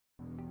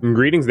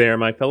Greetings there,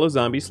 my fellow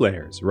zombie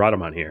slayers.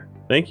 Rhadamant here.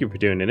 Thank you for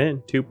tuning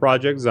in to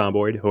Project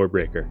Zomboid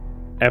Hordebreaker,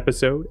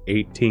 Episode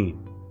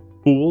 18.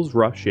 Fools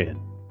Rush In.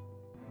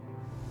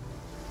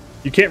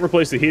 You can't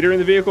replace the heater in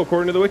the vehicle,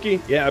 according to the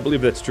wiki? Yeah, I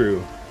believe that's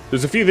true.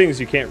 There's a few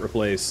things you can't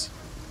replace.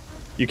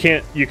 You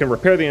can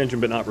repair the engine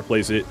but not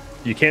replace it.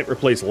 You can't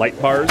replace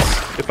light bars,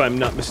 if I'm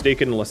not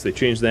mistaken, unless they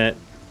change that.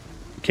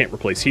 You can't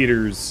replace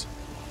heaters.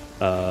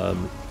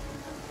 Trying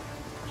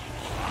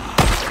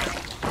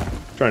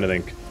to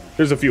think.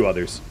 There's a few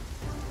others.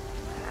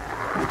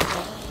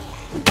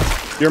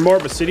 You're more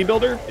of a city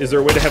builder? Is there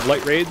a way to have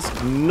light raids?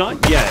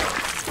 Not yet.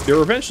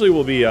 There eventually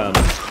will be,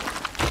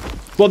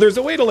 well, there's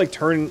a way to, like,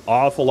 turn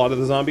off a lot of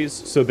the zombies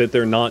so that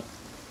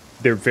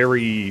they're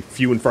very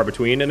few and far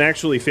between. And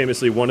actually,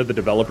 famously, one of the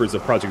developers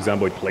of Project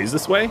Zomboid plays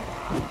this way.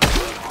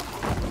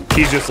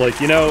 He's just like,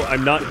 you know,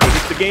 I'm not good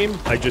at the game.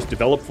 I just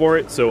developed for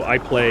it, so I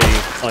play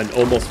on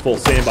almost full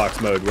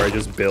sandbox mode where I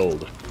just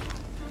build.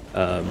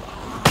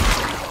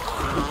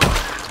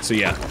 So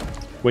yeah,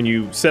 when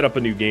you set up a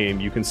new game,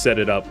 you can set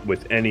it up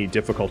with any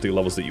difficulty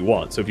levels that you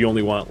want. So if you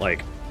only want,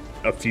 like,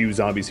 a few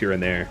zombies here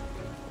and there,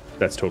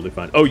 that's totally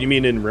fine. Oh, you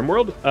mean in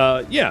RimWorld?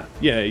 Yeah,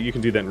 you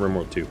can do that in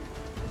RimWorld too.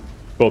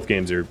 Both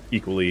games are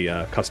equally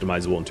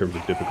customizable in terms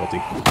of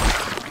difficulty.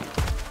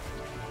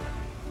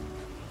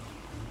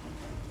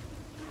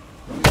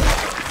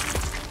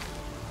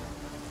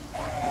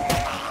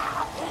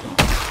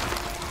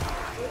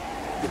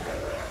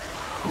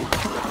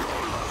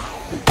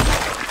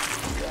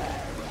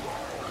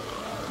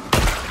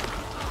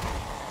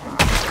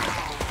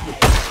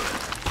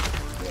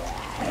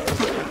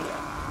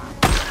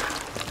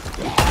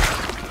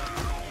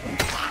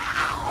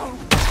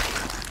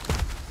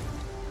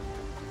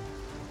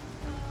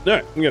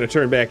 Alright, I'm gonna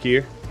turn back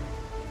here.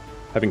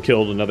 Having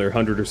killed another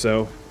 100 or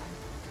so.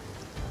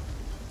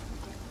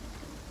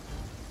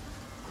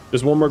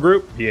 Just one more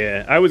group?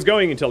 Yeah, I was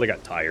going until I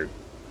got tired.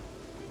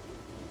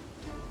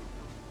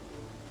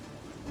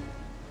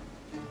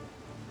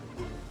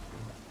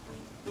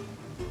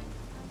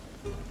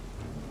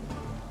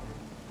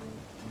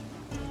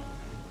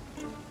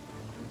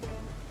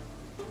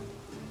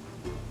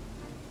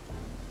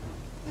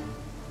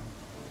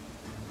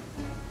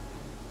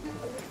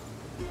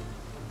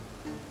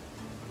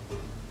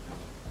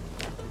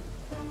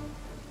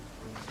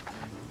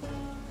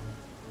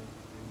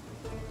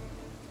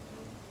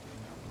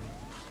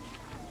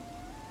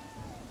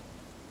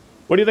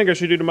 What do you think I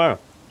should do tomorrow?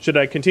 Should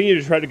I continue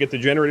to try to get the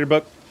generator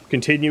book,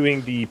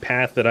 continuing the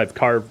path that I've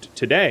carved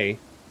today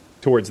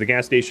towards the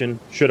gas station?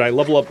 Should I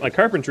level up my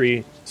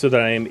carpentry so that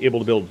I am able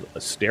to build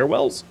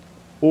stairwells?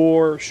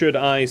 Or should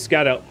I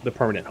scout out the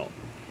permanent home?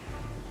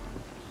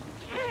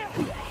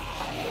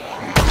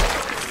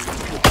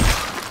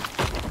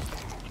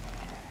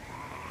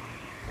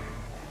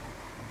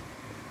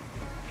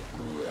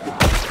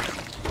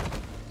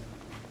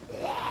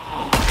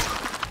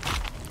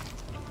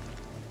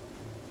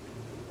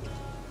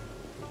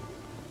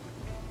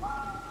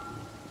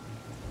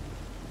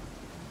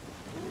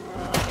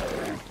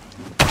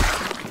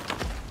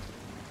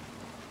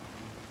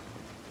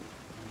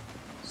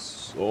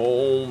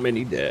 So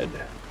many dead.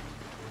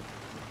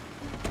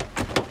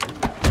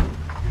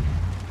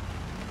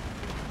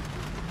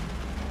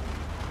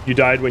 You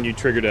died when you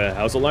triggered a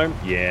house alarm?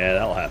 Yeah,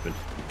 that'll happen.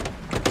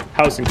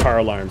 House and car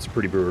alarms are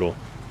pretty brutal.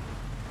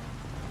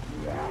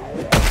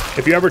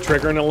 If you ever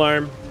trigger an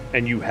alarm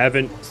and you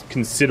haven't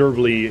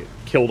considerably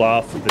killed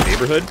off the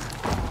neighborhood,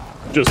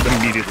 just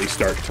immediately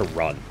start to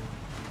run.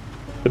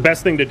 The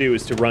best thing to do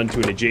is to run to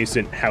an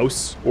adjacent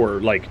house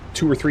or like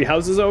 2 or 3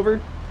 houses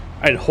over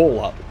and hole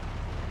up,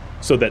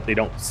 so that they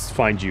don't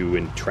find you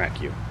and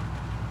track you.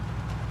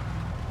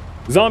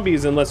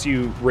 Zombies, unless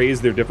you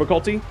raise their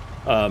difficulty,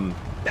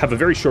 have a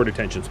very short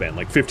attention span,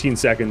 like 15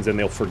 seconds, and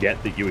they'll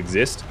forget that you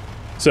exist.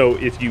 So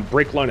if you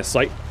break line of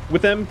sight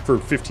with them for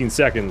 15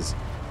 seconds,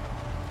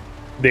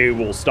 they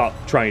will stop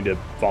trying to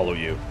follow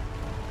you.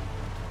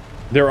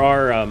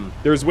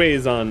 There's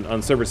ways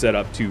on server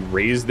setup to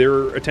raise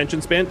their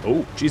attention span.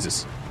 Oh,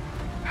 Jesus.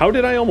 How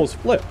did I almost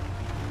flip?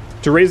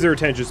 To raise their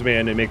attention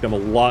span and make them a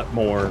lot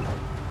more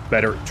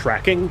better at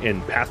tracking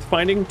and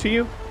pathfinding to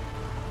you,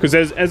 because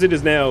as it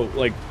is now,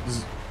 like,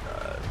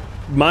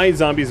 my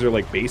zombies are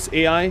like base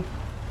AI.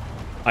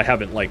 I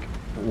haven't like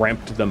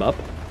ramped them up,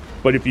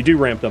 but if you do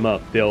ramp them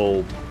up,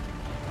 they'll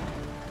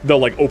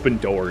like open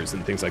doors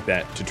and things like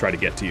that to try to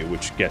get to you,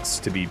 which gets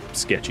to be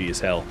sketchy as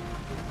hell.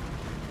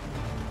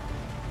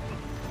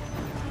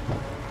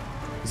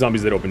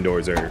 Zombies that open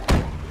doors are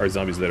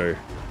zombies that are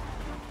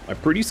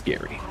pretty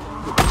scary.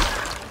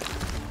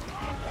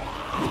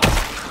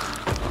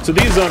 So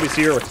these zombies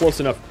here are close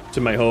enough to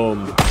my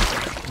home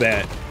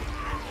that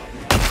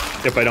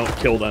if I don't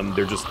kill them,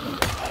 they're just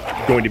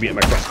going to be at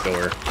my front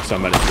door, so I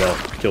might as well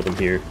kill them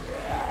here.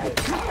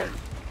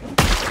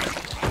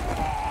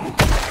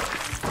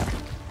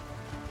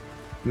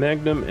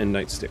 Magnum and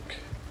nightstick.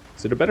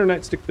 Is it a better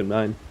nightstick than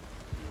mine?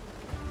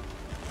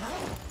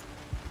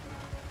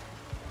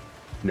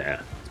 Nah,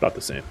 it's about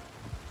the same.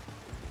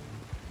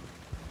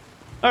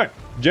 Alright,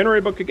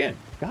 generate book again.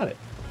 Got it.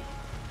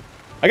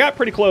 I got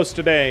pretty close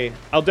today.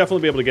 I'll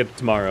definitely be able to get it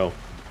tomorrow.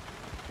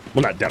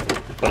 Well, not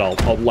definitely, but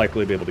I'll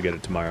likely be able to get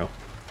it tomorrow.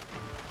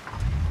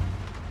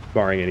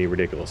 Barring any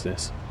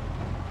ridiculousness.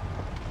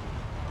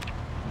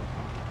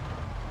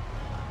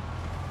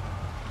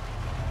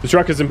 The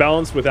truck is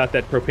imbalanced without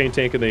that propane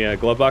tank in the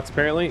glove box,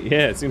 apparently.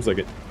 Yeah, it seems like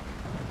it.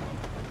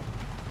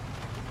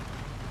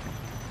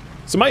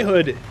 So my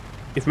hood,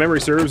 if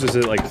memory serves, is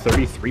at like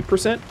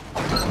 33%,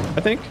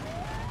 I think.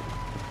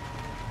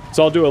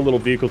 So I'll do a little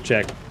vehicle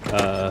check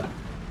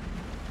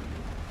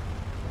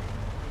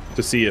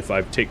to see if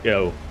I've taken...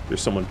 Oh,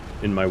 there's someone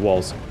in my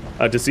walls.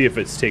 To see if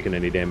it's taken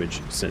any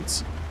damage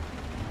since.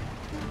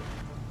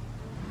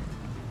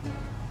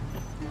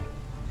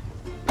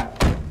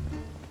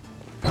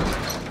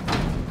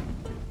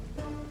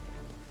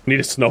 Need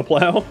a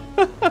snowplow?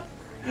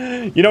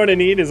 You know what I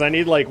need is I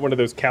need like one of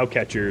those cow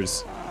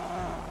catchers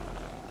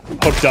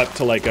hooked up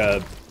to like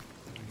a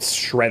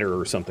shredder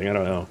or something. I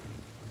don't know.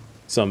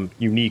 Some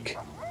unique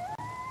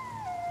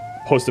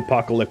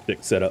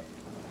post-apocalyptic setup.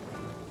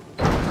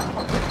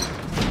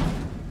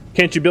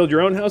 Can't you build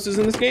your own houses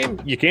in this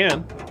game? You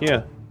can.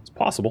 Yeah, it's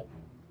possible.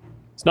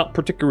 It's not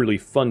particularly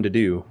fun to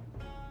do.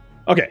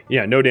 Okay,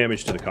 yeah, no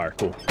damage to the car.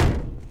 Cool.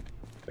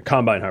 The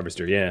combine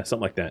harvester. Yeah,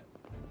 something like that.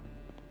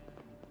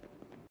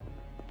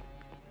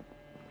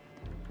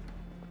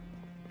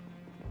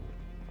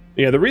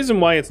 Yeah, the reason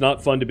why it's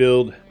not fun to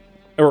build,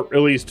 or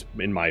at least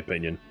in my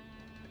opinion,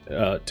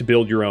 to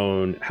build your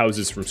own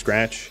houses from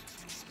scratch,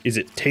 is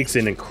it takes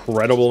an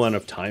incredible amount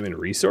of time and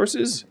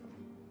resources,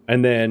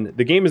 and then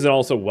the game isn't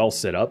also well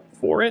set up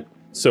for it.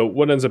 So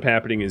what ends up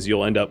happening is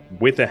you'll end up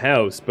with a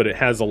house, but it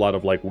has a lot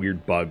of like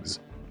weird bugs.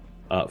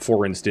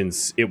 For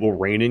instance, it will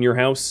rain in your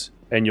house,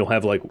 and you'll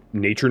have like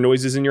nature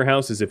noises in your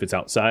house as if it's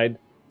outside.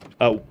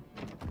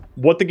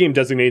 What the game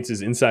designates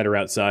as inside or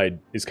outside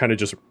is kind of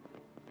just...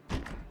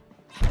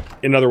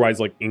 and otherwise,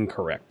 like,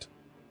 incorrect.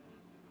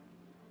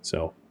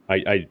 So,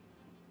 I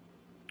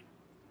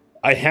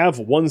have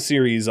one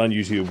series on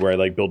YouTube where I,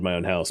 like, build my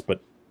own house,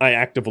 but I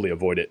actively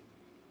avoid it.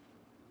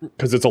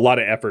 Because it's a lot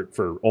of effort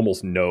for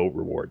almost no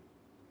reward.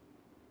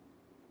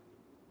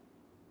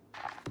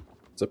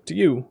 It's up to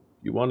you.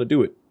 You want to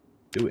do it.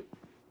 Do it.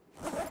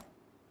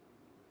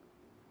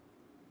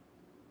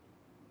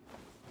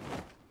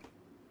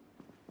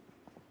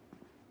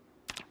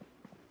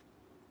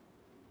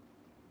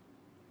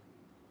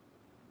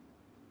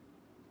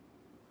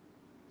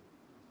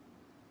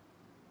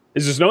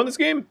 Is there snow in this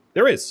game?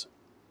 There is.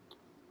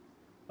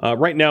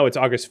 Right now it's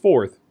August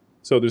 4th,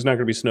 so there's not going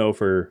to be snow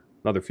for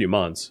another few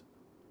months.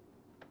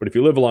 But if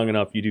you live long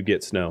enough, you do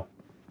get snow.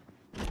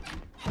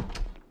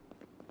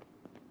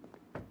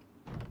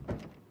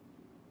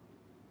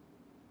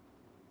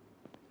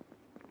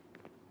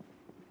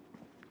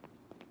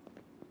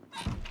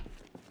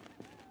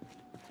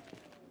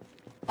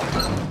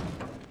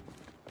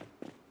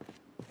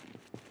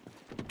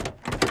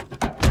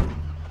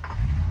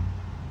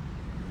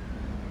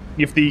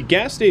 If the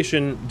gas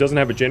station doesn't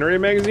have a generator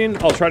magazine,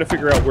 I'll try to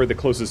figure out where the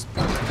closest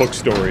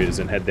bookstore is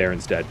and head there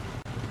instead.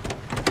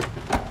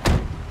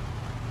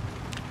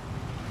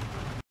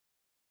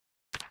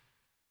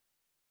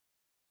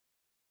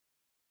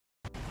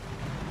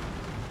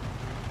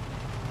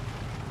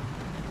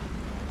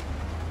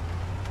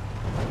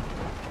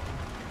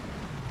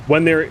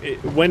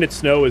 When it's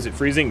snow, is it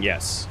freezing?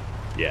 Yes.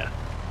 Yeah.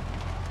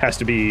 Has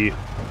to be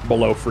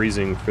below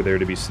freezing for there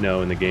to be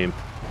snow in the game.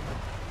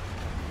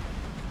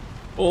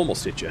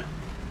 Almost hit you.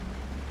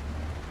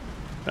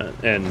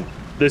 And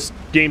this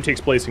game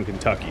takes place in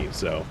Kentucky,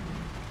 so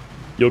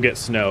you'll get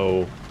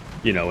snow,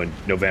 you know, in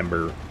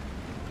November,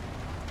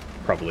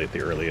 probably at the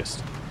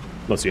earliest,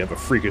 unless you have a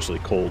freakishly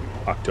cold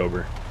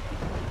October.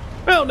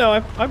 Well, no,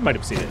 I might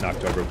have seen it in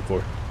October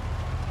before.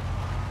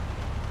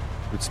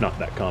 It's not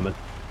that common.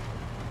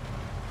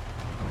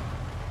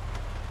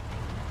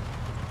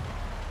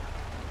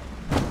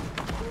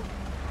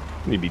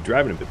 Need to be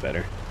driving a bit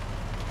better.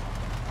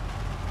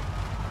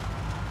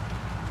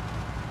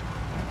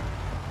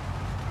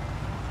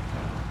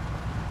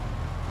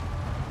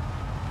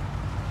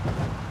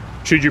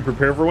 Should you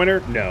prepare for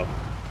winter? No.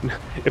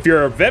 If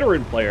you're a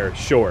veteran player,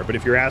 sure. But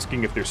if you're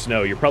asking if there's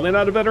snow, you're probably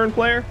not a veteran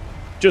player.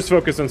 Just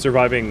focus on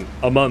surviving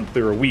a month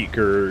or a week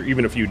or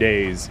even a few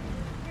days.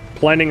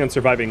 Planning on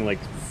surviving like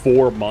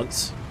 4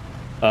 months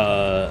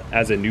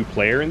as a new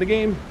player in the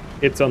game,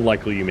 it's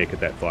unlikely you make it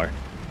that far.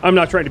 I'm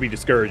not trying to be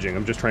discouraging.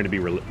 I'm just trying to be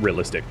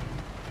realistic.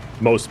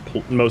 Most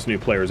new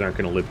players aren't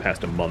going to live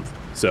past a month.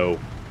 So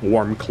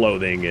warm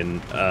clothing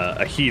and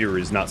a heater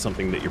is not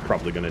something that you're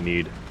probably going to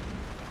need.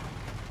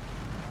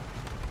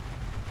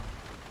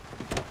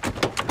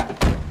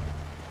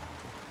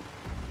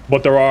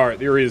 But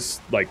there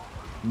is like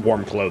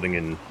warm clothing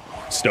and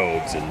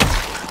stoves and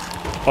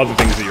other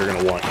things that you're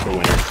going to want for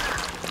winter.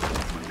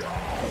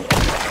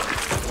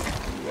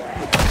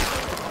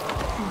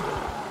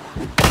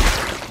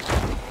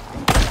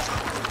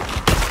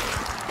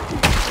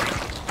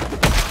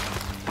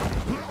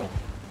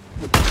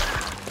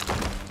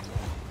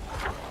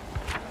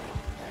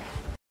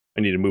 I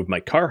need to move my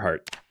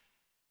Carhartt.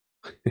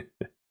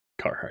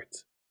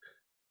 Carhartts.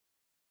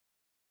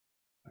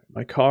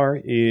 My car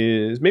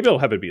is... Maybe I'll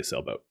have it be a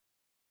sailboat.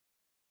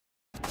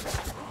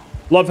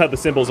 Love how the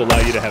symbols allow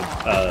you to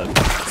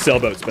have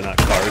sailboats, but not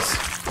cars.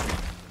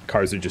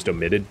 Cars are just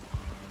omitted.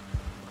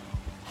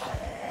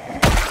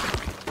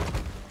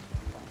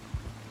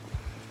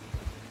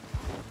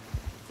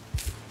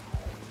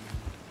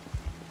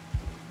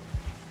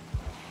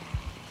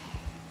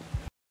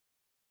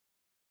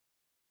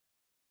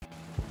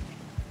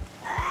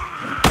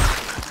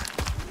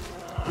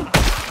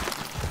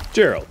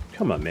 Gerald,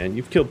 come on, man.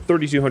 You've killed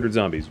 3,200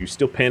 zombies. You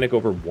still panic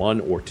over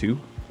 1 or 2?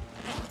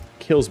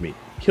 Kills me.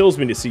 Kills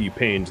me to see you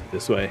pained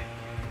this way.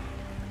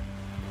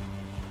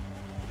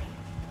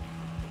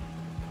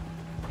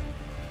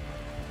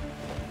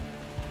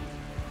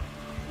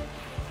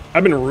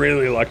 I've been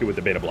really lucky with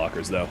the beta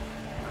blockers, though.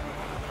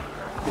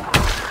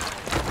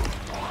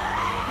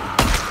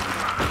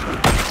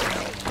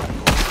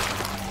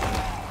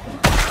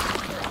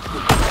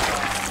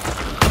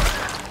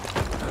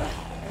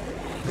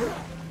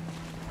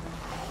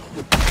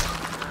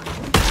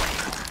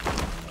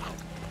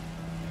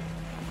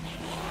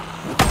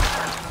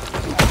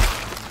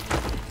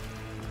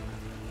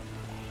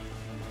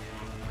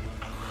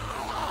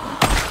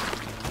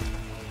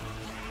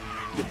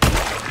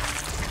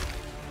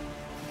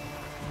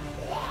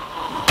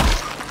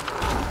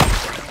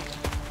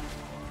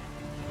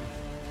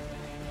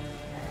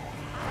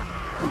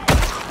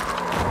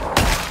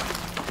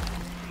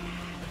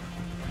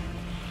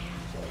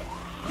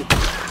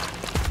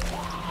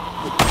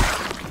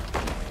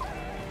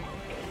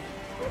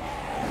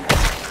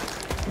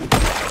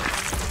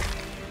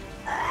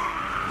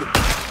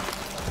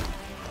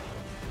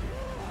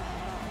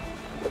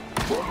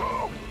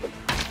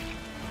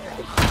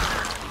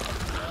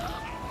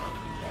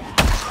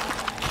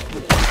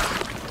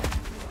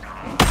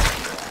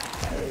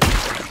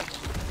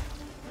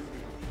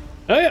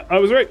 Oh yeah, I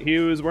was right. He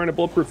was wearing a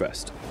bulletproof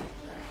vest.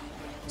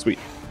 Sweet.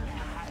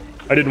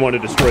 I didn't want to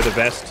destroy the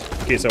vest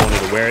in case I wanted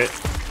to wear it,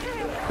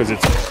 because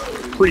it's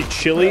pretty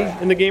chilly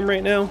in the game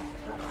right now.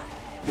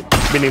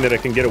 Meaning that I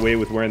can get away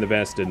with wearing the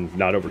vest and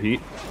not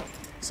overheat.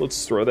 So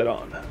let's throw that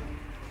on.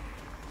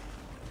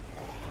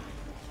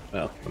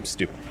 Oh, I'm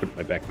stupid. Put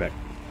my backpack.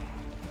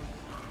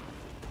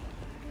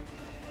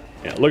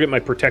 Yeah, look at my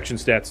protection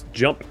stats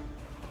jump.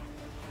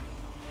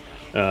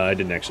 I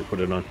didn't actually put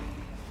it on.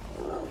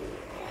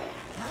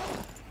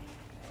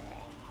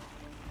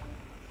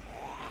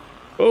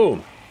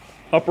 Boom.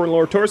 Upper and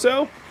lower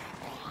torso?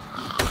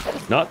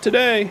 Not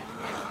today.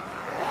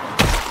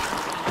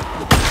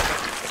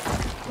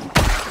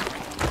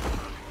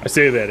 I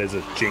say that as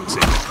a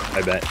jinxing,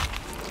 I bet.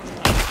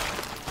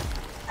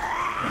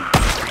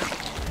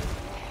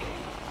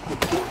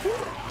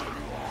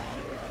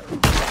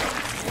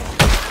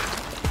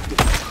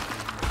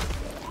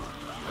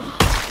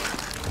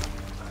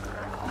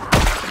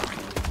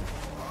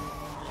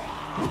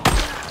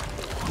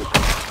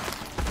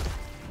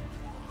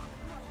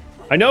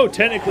 I know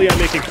technically I'm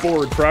making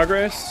forward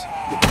progress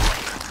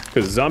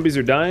because zombies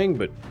are dying,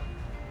 but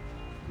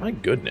my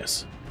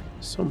goodness,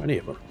 so many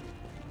of them.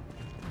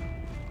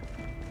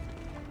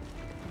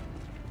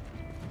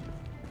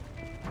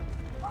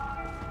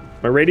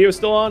 My radio's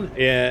still on?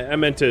 Yeah, I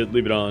meant to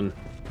leave it on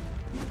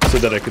so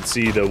that I could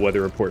see the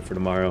weather report for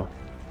tomorrow.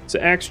 So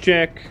axe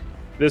check.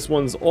 This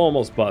one's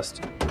almost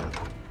bust.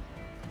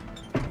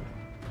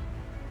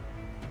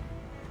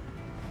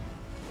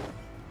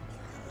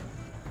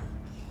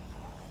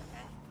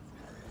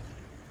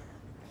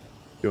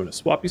 Doing a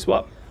swappy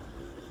swap.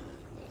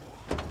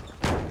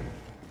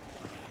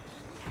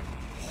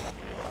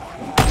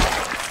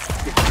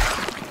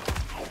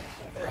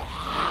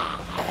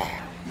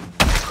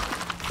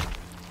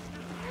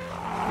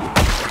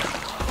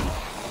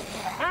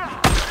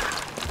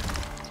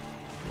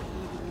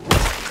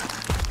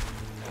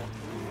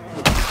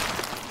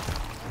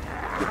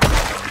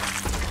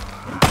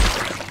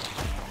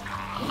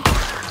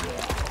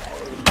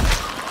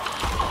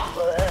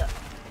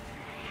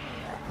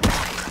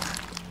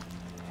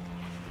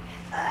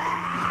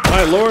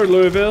 My lord,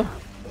 Louisville.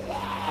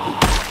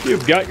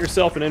 You've got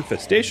yourself an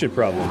infestation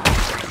problem.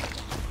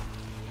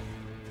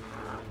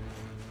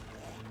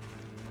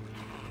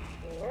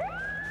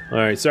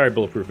 Alright, sorry,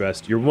 Bulletproof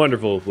Vest. You're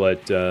wonderful,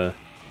 but,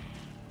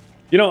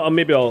 you know,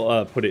 maybe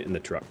I'll put it in the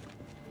truck.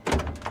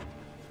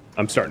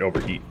 I'm starting to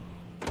overheat.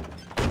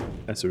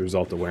 That's a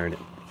result of wearing it.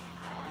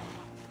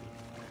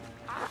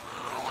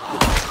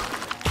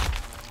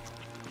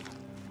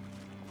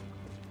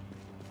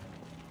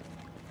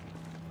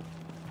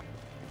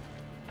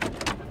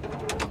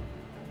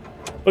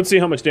 Let's see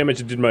how much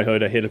damage it did to my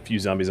hood. I hit a few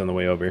zombies on the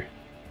way over.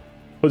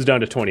 Hood's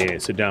down to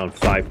 28, so down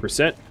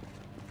 5%.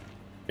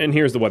 And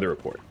here's the weather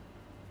report.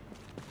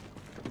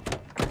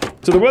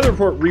 So the weather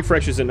report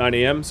refreshes at 9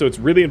 a.m., so it's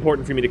really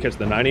important for me to catch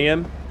the 9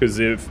 a.m., because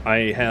if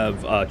I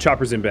have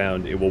choppers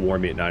inbound, it will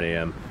warn me at 9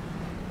 a.m.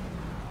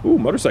 Ooh,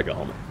 motorcycle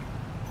helmet.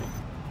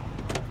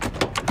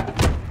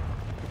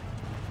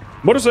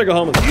 Motorcycle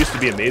helmets used to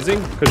be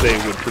amazing, because they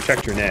would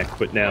protect your neck,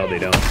 but now they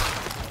don't.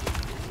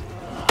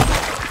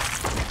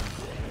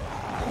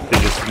 They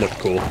just look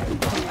cool.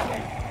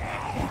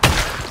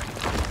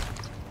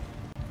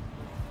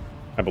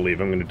 I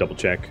believe. I'm going to double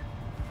check.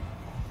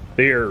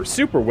 They are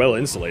super well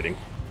insulating.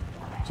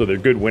 So they're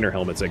good winter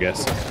helmets, I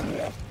guess.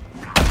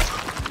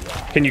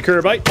 Can you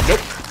cure bite? Nope.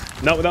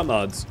 Not without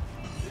mods.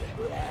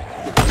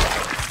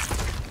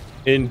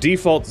 In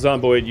default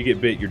Zomboid, you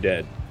get bit, you're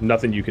dead.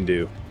 Nothing you can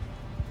do.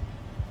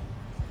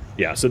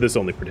 Yeah, so this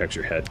only protects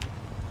your head.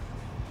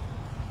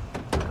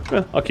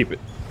 Well, I'll keep it.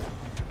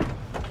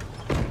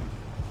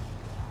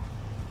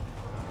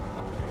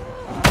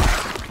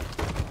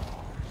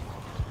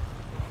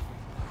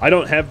 I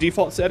don't have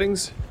default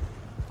settings,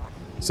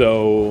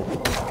 so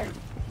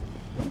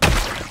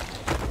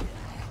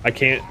I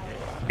can't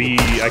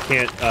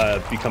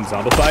become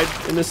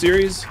zombified in this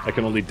series. I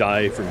can only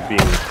die from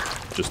being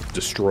just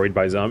destroyed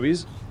by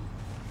zombies.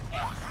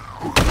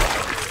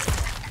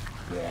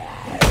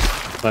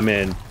 My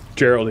man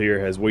Gerald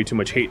here has way too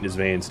much hate in his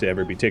veins to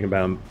ever be taken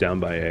down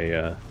by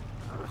a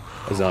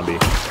zombie.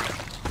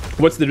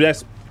 What's the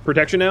best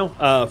protection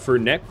now for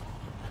neck?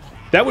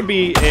 That would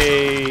be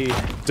a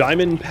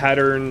diamond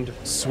patterned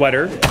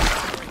sweater,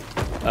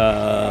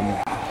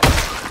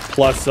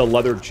 plus a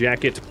leather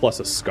jacket,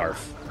 plus a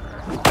scarf,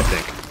 I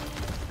think.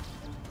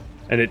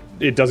 And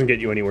it doesn't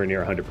get you anywhere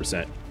near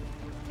 100%.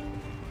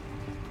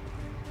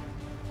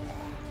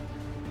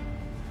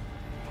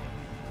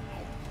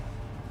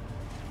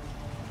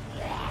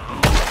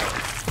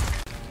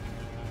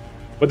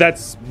 But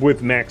that's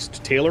with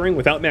maxed tailoring.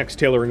 Without maxed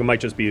tailoring, it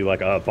might just be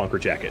like a bunker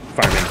jacket,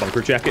 fireman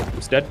bunker jacket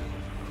instead.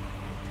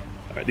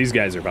 All right, these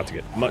guys are about to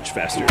get much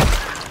faster.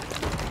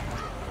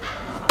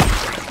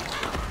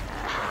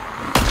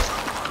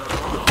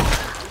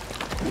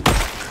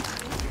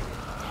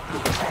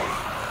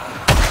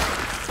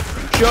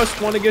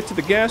 Just want to get to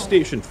the gas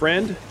station,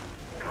 friend.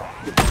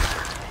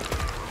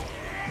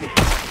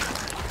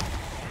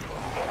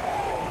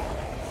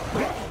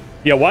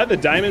 Yeah, why the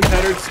diamond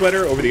patterned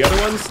sweater over the other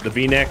ones? The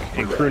V-neck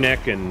and crew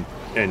neck and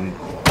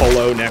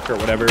polo neck or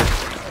whatever.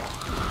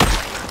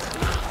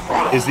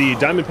 Is the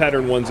diamond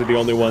pattern ones are the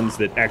only ones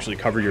that actually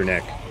cover your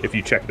neck if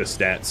you check the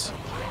stats.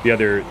 The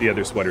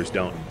other sweaters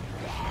don't.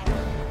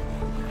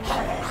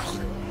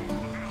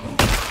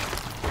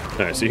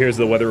 Alright, so here's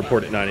the weather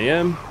report at 9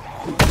 AM.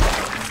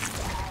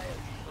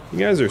 You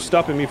guys are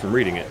stopping me from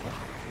reading it.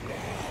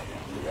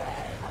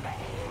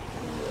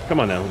 Come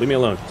on now, leave me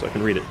alone so I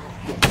can read it.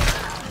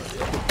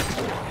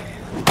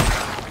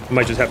 I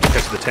might just have to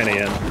catch the 10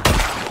 AM.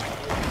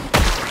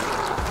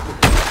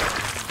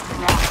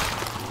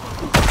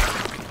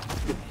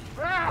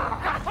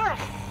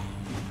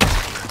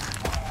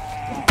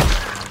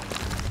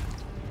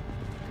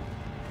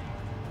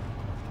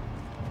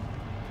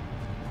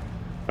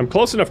 I'm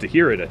close enough to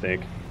hear it, I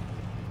think.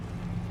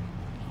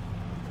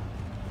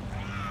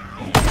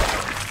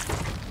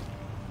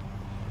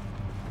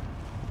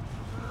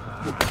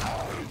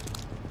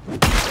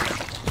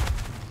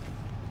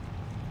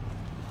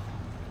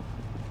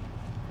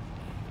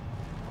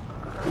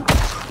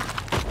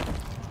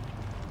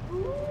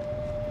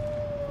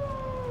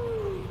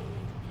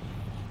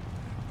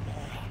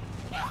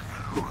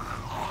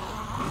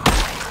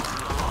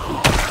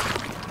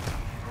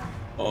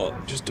 Oh,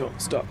 just don't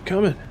stop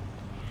coming.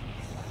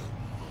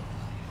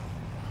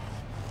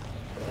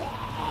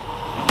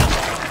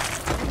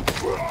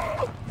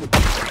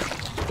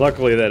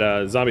 Luckily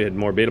that zombie had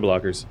more beta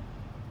blockers.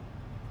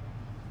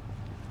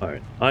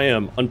 Alright, I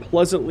am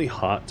unpleasantly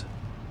hot.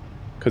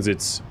 Because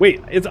it's...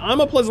 Wait, I'm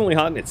unpleasantly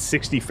hot and it's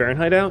 60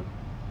 Fahrenheit out?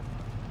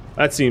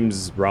 That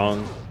seems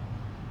wrong.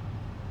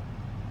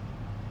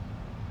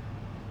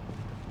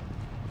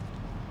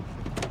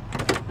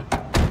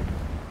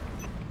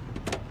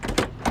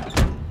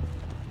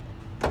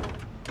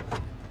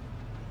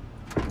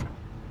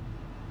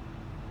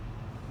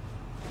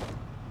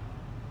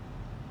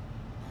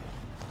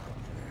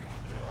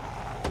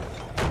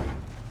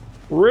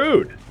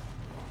 Rude.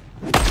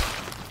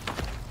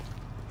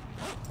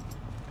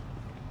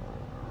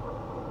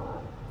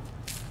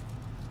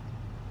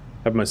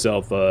 Have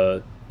myself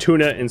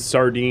tuna and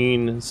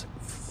sardines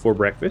for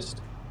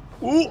breakfast.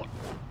 Ooh.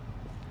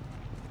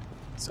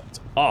 Sounds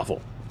awful.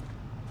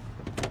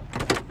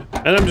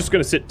 And I'm just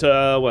gonna sit,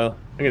 well,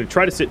 I'm gonna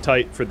try to sit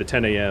tight for the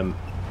 10 AM.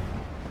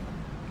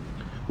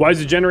 Why is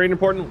the generator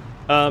important?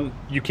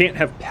 You can't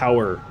have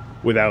power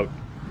without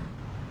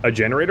a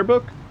generator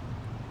book.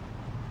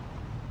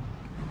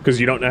 Because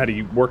you don't know how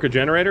to work a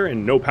generator,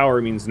 and no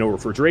power means no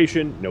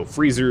refrigeration, no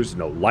freezers,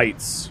 no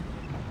lights,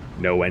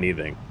 no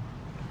anything.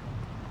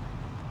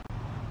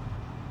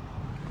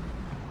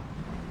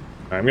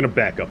 Right, I'm going to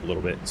back up a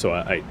little bit so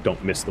I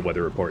don't miss the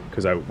weather report,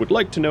 because I would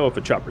like to know if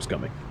a chopper's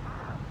coming.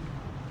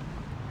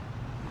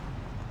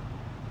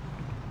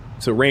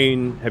 So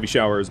rain, heavy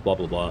showers, blah,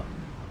 blah, blah.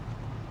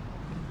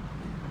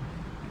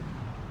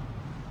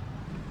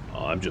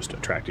 Oh, I'm just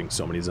attracting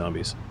so many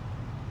zombies.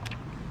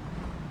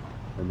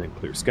 And then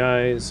clear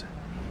skies.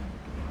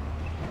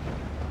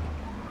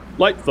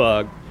 Light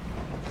fog.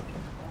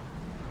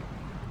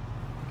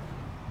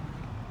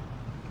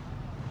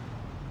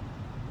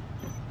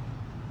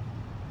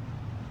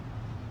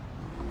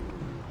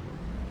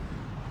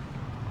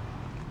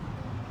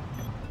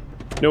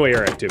 No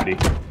air activity.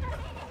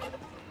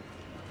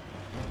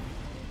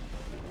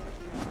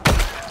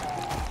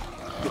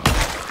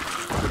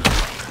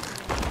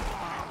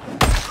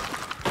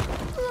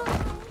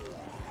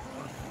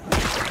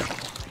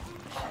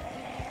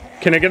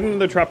 Can I get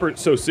another chopper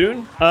so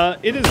soon?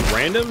 It is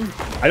random.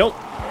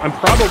 I'm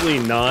probably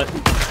not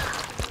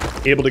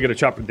able to get a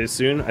chopper this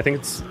soon. I think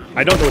it's,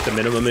 I don't know what the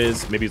minimum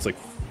is. Maybe it's like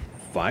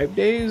 5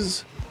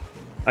 days?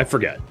 I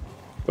forget.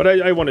 But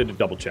I wanted to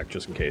double check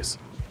just in case.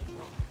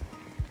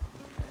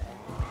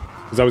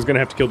 Because I was going to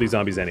have to kill these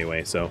zombies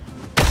anyway, so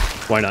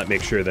why not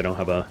make sure they don't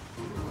have a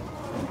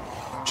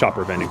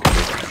chopper vending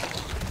coming.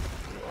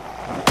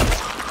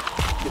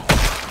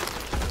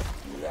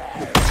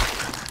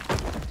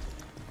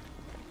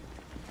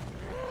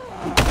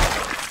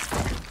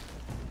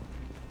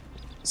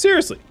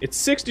 Seriously, it's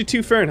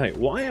 62 Fahrenheit.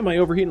 Why am I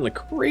overheating like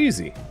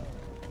crazy?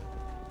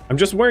 I'm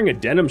just wearing a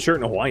denim shirt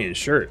and a Hawaiian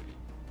shirt.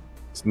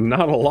 It's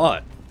not a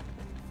lot.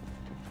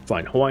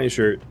 Fine, Hawaiian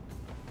shirt.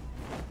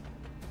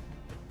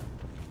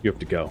 You have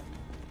to go.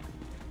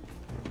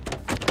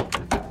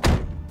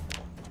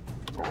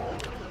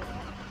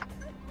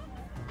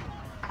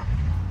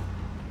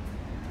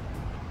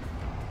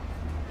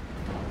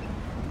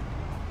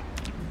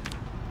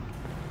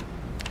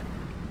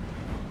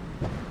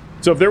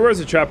 So if there was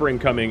a chopper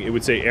incoming, it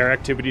would say air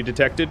activity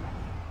detected.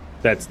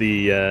 That's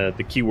the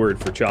keyword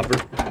for chopper.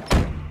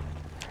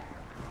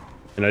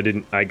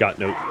 And I got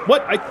no...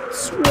 What? I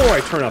swore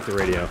I turned off the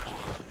radio.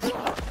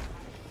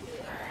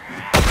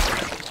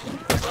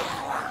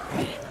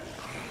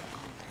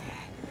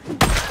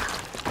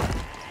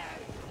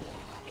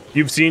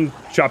 You've seen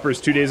choppers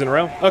 2 days in a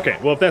row? Okay,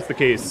 well if that's the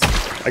case,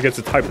 I guess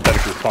it's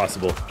hypothetically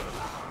possible.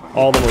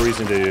 All the more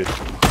reason to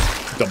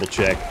double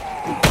check.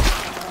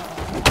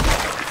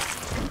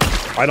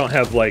 I don't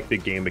have, like, the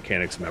game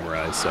mechanics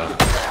memorized, so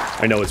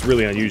I know it's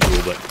really unusual,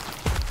 but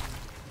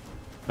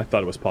I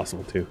thought it was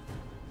possible, too.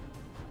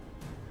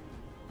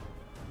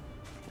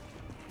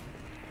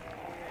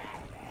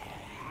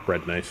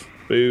 Bread knife.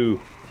 Boo.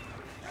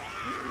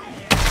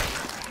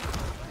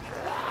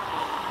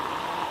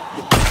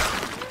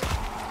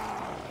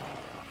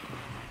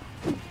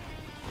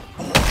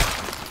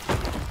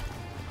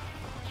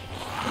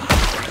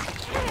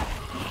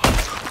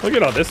 Look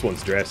at how this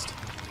one's dressed.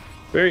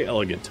 Very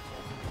elegant.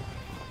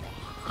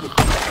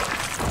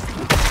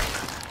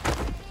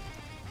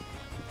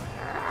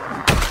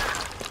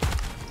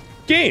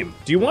 Game,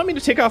 do you want me to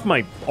take off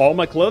all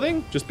my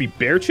clothing? Just be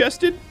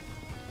bare-chested?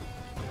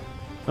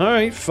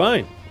 Alright,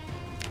 fine.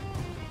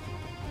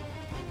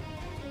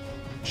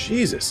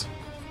 Jesus.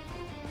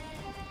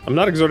 I'm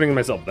not exerting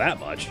myself that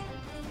much.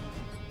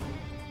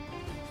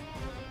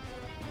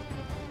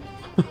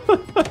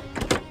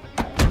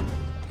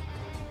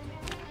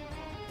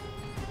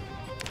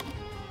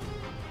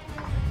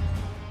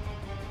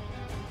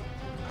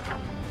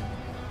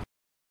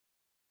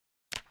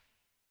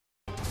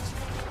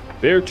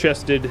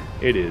 Bare-chested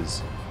it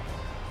is.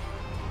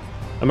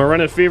 Am I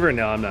running a fever?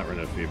 No, I'm not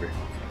running a fever.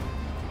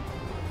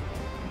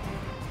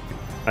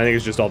 I think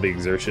it's just all the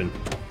exertion.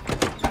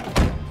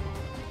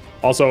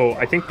 Also,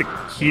 I think the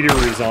heater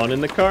is on in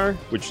the car,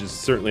 which is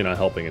certainly not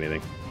helping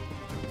anything.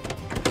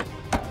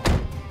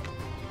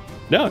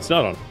 No, it's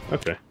not on.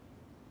 Okay.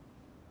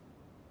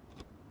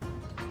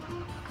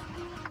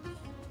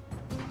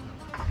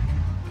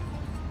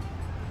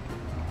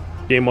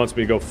 Game wants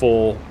me to go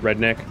full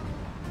redneck.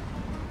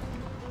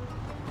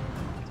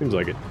 Seems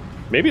like it.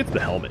 Maybe it's the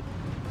helmet.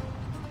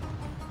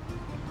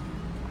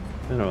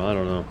 I don't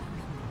know.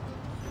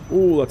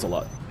 Ooh, that's a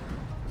lot.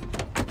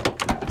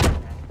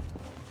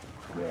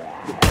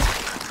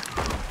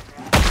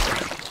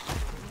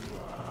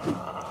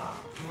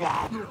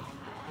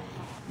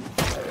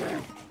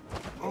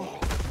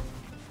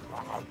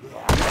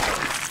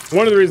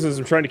 One of the reasons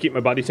I'm trying to keep my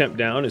body temp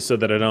down is so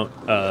that I don't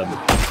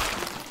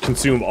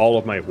consume all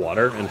of my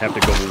water and have to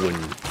go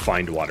and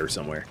find water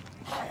somewhere.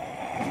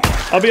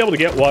 I'll be able to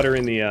get water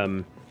in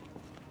the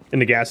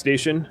gas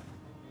station,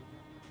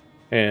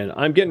 and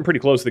I'm getting pretty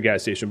close to the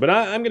gas station, but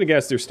I'm gonna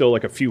guess there's still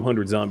like a few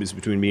hundred zombies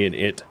between me and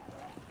it,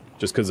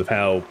 just because of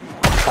how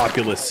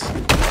populous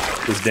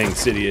this dang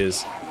city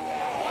is.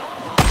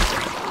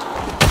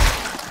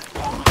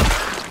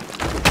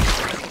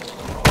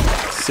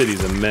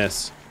 City's a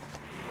mess.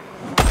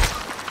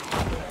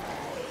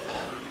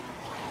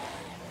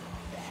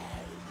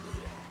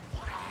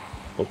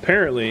 Well,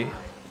 apparently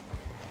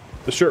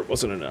the shirt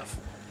wasn't enough.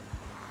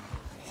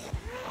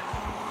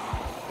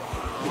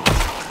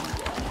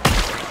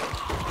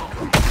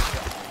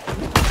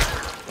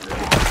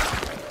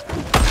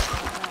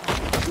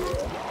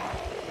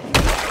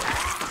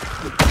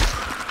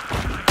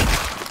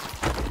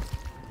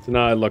 So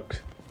now I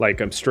look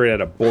like I'm straight out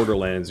of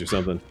Borderlands or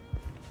something.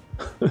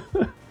 You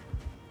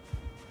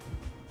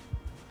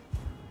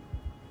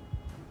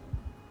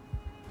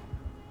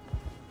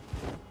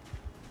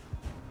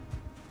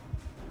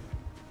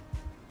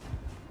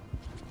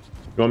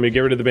want me to get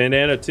rid of the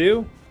bandana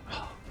too?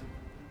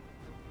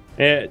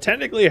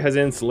 Technically it has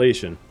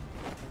insulation.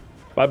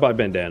 Bye-bye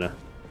bandana.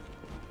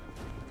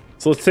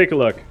 So let's take a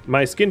look.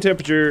 My skin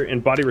temperature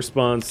and body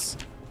response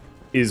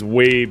is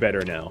way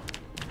better now.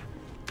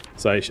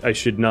 So I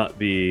should not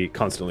be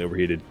constantly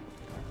overheated.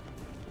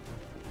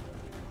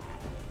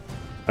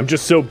 I'm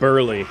just so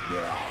burly.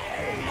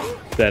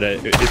 that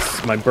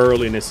it's my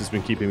burliness has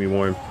been keeping me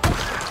warm.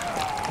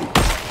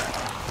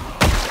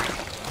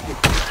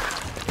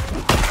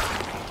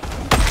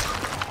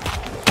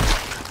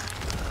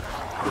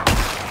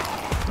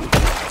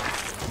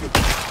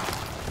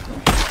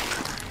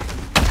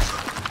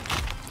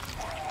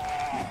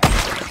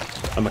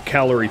 I'm a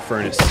calorie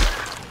furnace.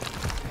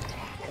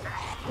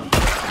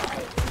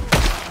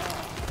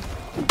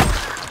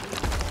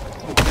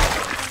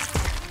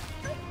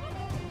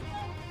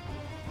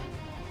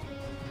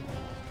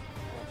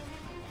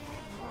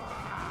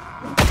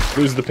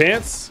 Lose the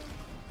pants?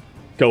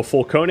 Go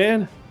full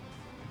Conan?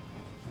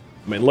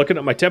 I mean, looking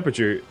at my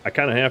temperature, I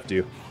kind of have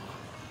to.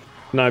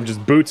 Now I'm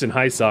just boots and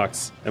high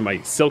socks and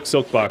my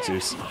silk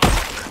boxers.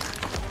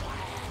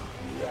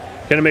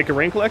 Can I make a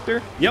rain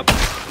collector? Yep.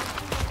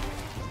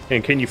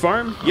 And can you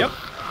farm? Yep.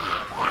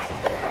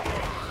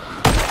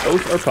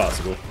 Both are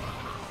possible.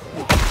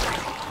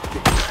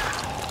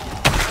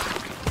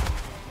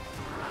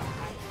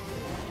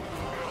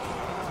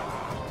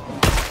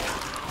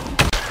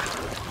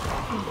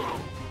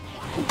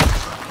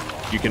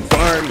 You can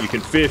farm, you can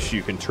fish,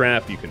 you can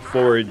trap, you can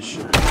forage,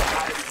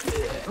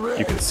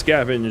 you can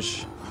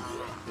scavenge.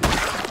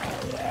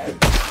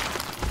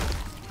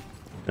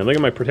 And look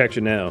at my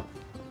protection now.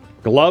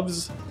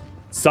 Gloves,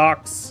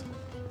 socks,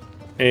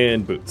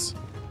 and boots.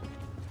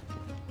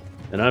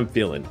 And I'm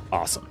feeling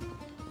awesome.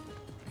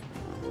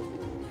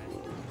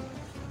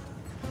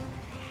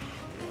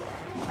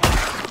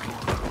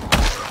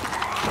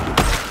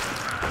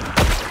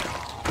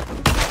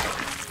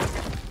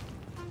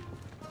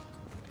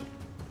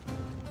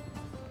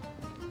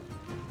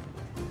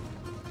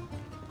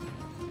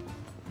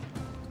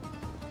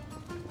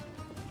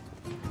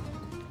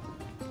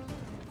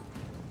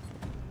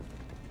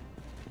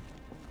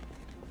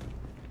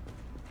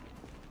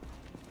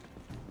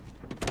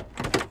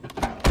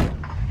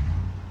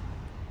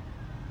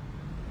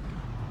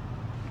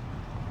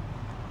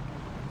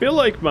 I feel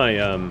like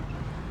my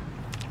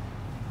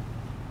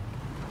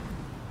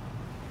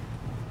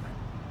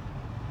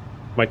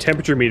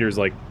temperature meter is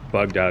like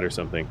bugged out or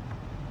something.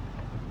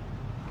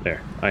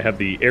 There, I have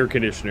the air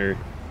conditioner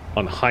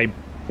on high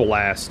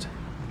blast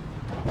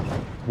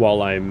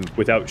while I'm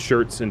without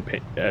shirt and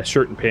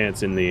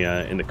pants in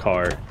the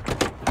car.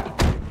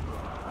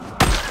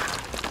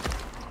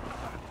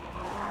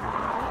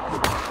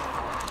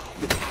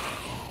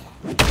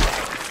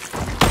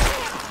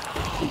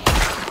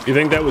 You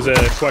think that was a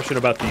question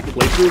about the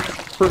playthrough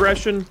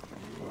progression?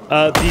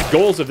 The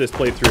goals of this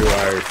playthrough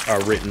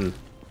are written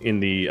in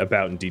the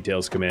About and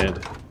Details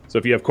command. So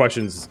if you have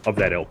questions of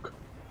that ilk,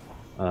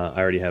 I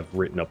already have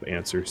written up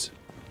answers.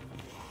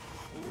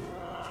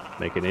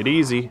 Making it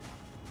easy.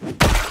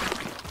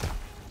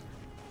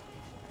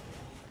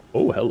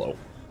 Oh, hello.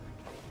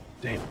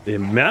 Damn, the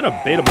amount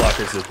of beta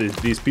blockers that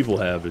these people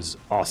have is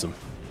awesome.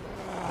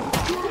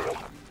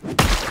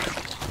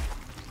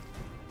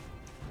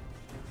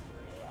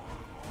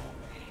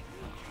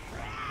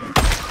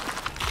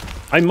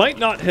 I might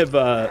not have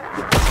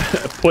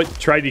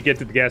tried to get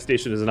to the gas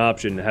station as an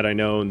option had I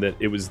known that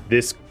it was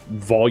this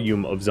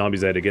volume of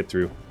zombies I had to get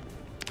through.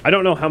 I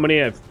don't know how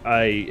many I've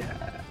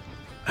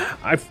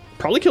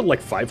probably killed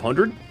like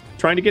 500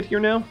 trying to get here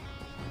now,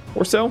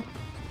 or so.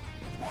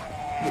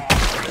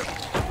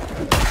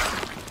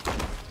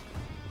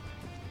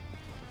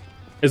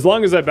 As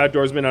long as I have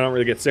outdoorsman, I don't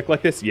really get sick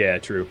like this. Yeah,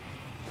 true.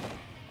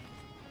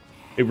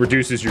 It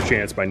reduces your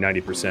chance by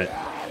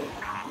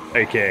 90%,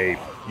 aka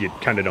you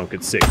kind of don't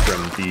get sick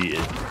from the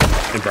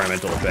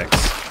environmental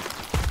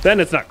effects.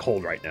 Then it's not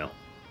cold right now.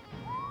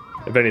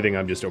 If anything,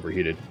 I'm just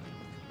overheated.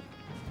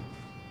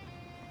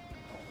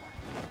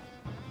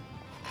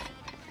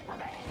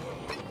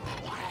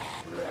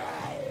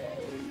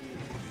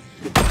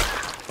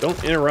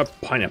 Don't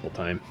interrupt pineapple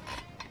time.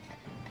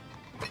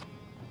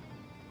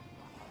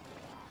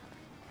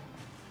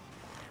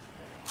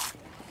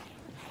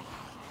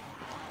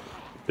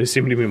 They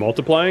seem to be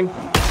multiplying.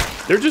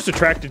 They're just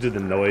attracted to the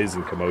noise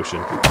and commotion.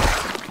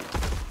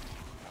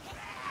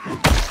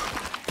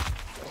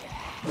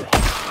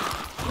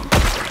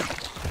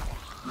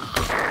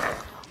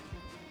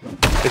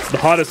 It's the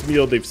hottest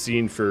meal they've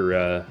seen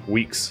for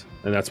weeks,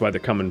 and that's why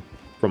they're coming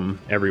from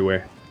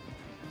everywhere.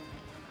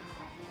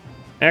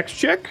 Axe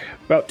check,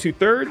 about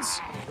 2/3.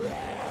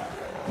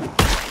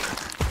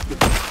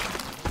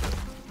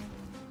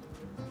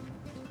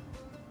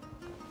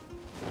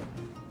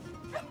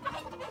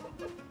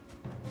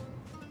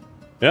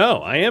 No,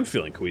 I am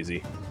feeling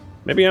queasy.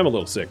 Maybe I'm a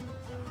little sick.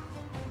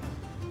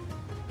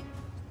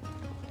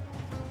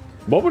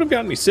 What would have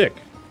gotten me sick?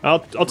 I'll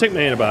take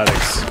my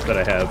antibiotics that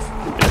I have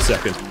in a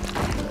second.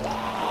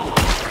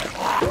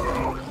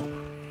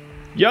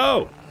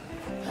 Yo!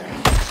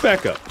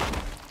 Back up.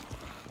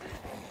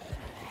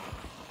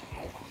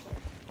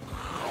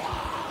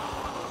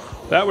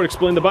 That would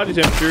explain the body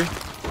temperature.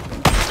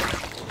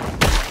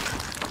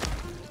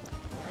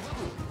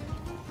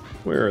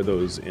 Where are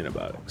those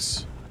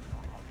antibiotics?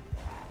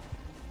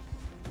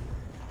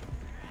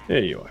 There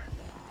you are.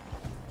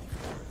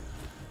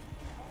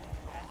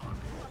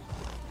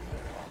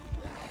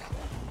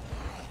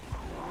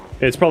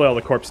 It's probably all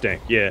the corpse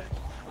stank, yeah.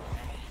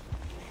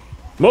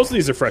 Most of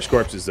these are fresh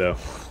corpses, though.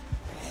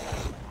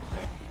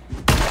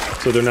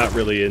 So they're not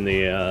really in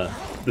the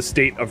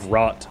state of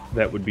rot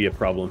that would be a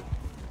problem.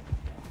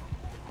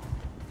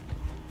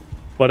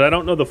 But I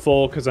don't know the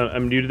full, because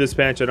I'm new to this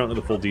patch, I don't know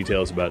the full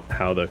details about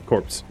how the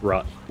corpse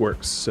rot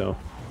works, so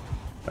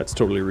that's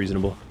totally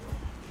reasonable.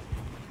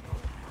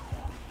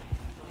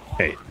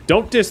 Hey,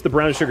 don't diss the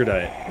brown sugar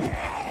diet.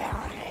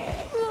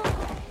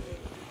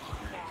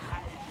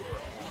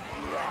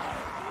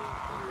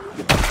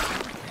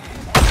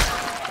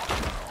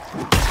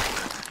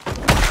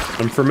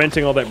 I'm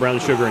fermenting all that brown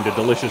sugar into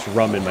delicious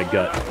rum in my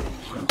gut.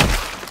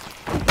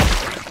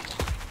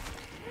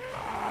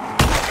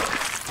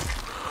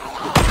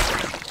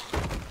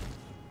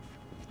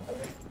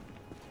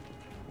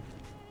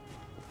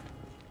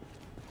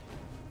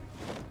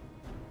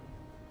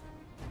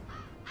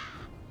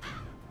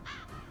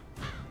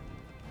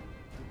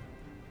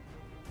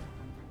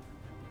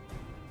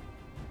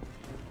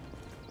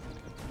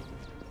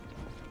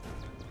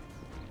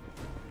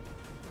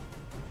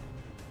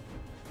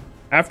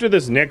 After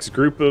this next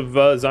group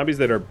of zombies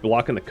that are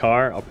blocking the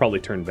car, I'll probably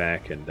turn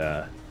back and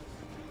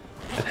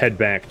head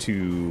back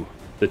to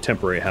the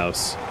temporary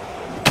house.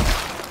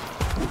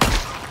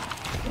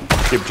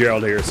 Give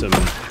Gerald here some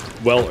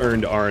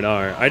well-earned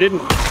R&R. I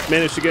didn't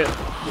manage to get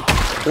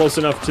close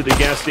enough to the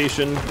gas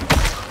station,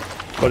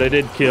 but I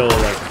did kill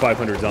like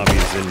 500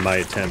 zombies in my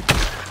attempt.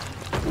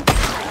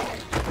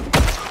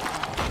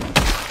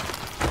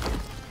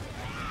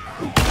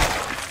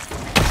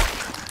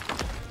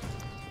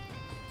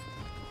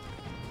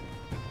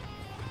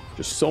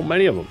 Just so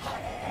many of them.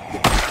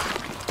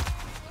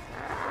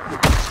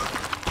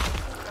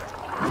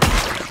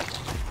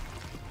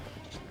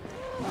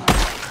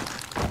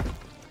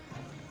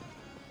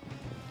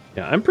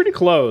 Yeah, I'm pretty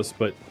close,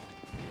 but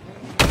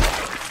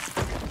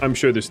I'm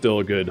sure there's still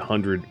a good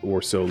 100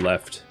 or so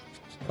left.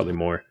 Probably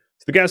more.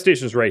 So the gas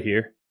station's right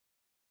here.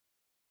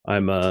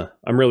 I'm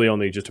really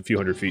only just a few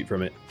hundred feet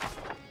from it.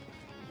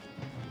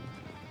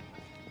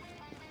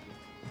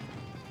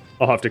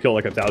 I'll have to kill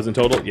like 1,000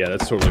 total? Yeah,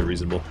 that's totally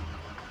reasonable.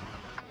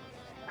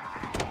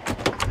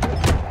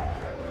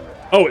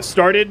 Oh, it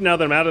started now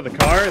that I'm out of the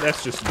car?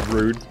 That's just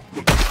rude.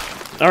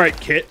 Alright,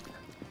 Kit.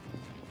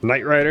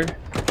 Knight Rider.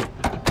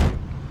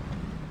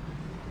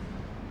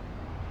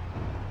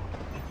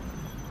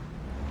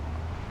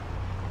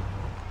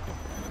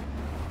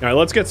 Alright,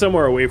 let's get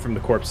somewhere away from the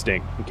corpse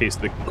stink, in case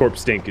the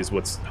corpse stink is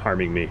what's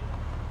harming me.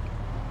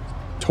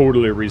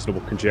 Totally a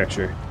reasonable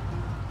conjecture.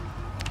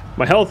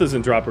 My health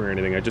isn't dropping or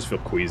anything, I just feel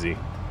queasy.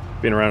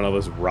 Being around all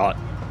this rot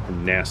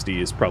and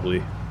nasty is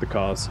probably the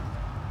cause.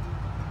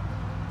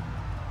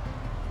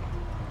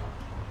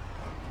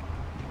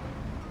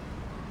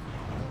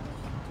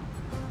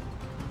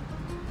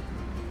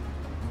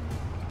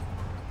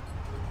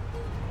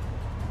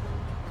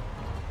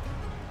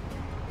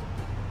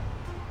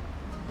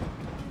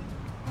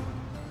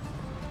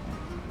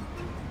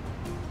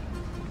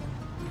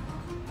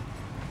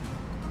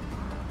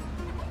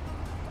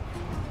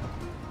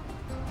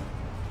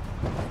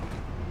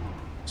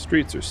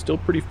 Streets are still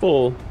pretty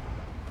full.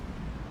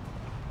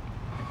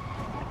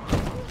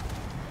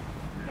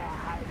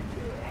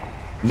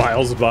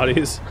 Miles of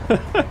bodies.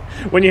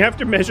 When you have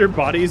to measure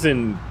bodies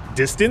in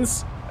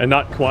distance and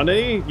not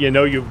quantity, you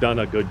know you've done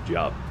a good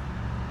job.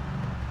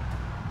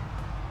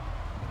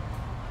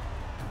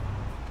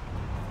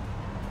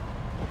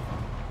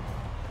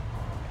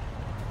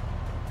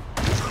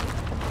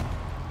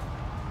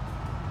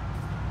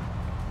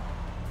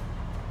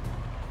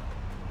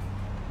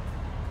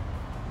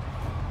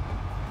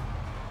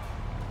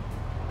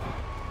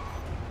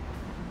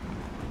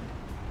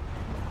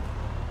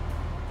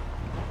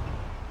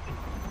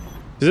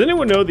 Does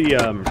anyone know the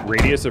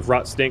radius of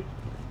rot stink?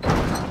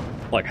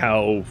 Like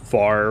how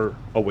far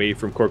away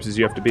from corpses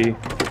you have to be?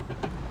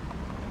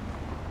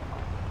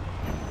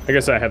 I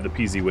guess I have the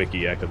PZ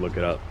Wiki, I could look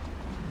it up.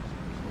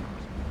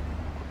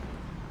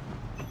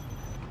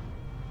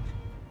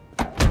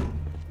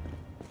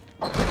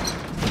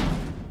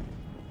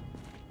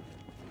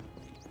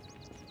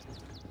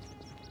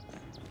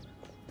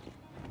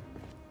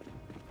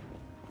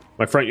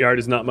 My front yard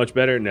is not much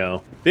better?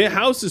 No. The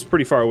house is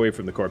pretty far away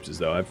from the corpses,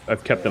 though.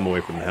 I've kept them away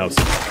from the house.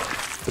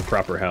 The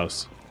proper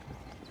house.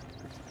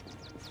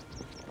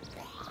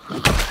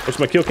 What's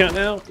my kill count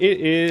now? It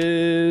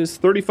is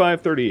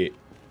 35-38.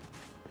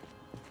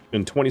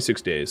 In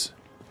 26 days.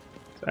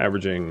 It's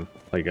averaging,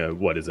 like,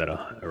 what is that,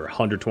 or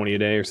 120 a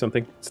day or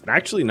something? It's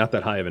actually not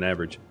that high of an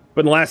average.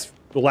 But in the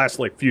last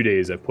like, few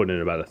days, I've put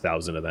in about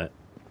 1,000 of that.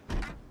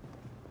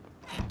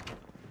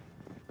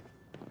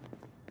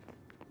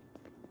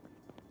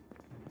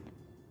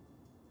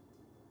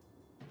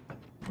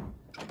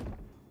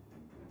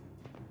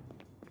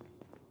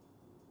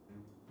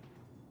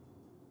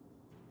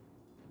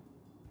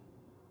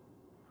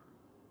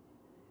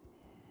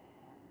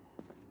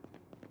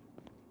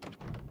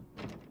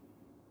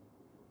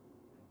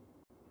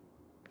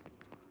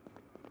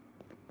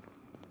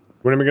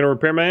 When am I going to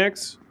repair my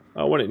axe?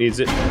 Oh, when it needs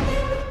it.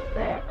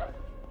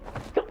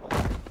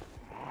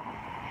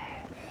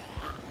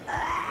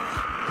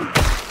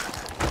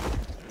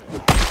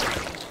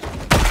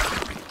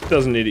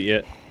 Doesn't need it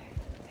yet.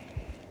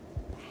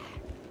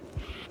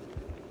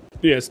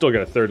 Yeah, it's still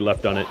got a third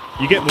left on it.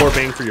 You get more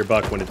bang for your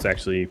buck when it's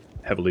actually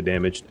heavily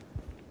damaged.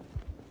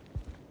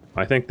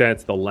 I think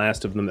that's the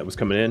last of them that was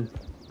coming in.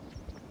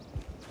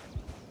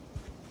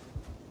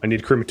 I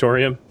need a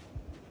crematorium.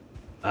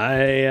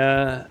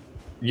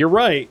 You're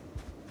right,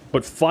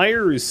 but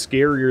fire is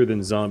scarier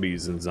than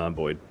zombies in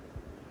Zomboid.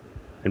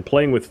 And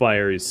playing with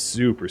fire is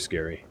super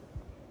scary.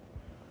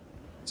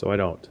 So I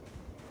don't.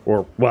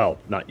 Or, well,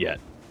 not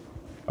yet.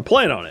 I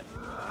plan on it,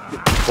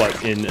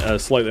 but in a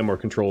slightly more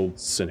controlled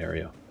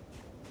scenario.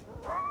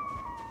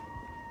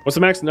 What's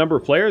the max number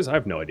of players? I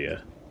have no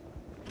idea.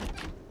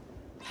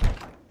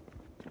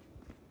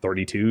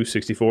 32,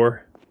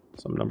 64,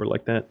 some number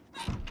like that.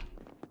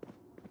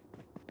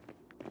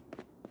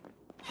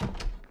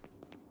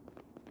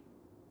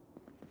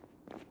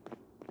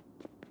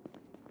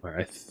 All right,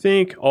 I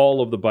think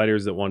all of the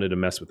biters that wanted to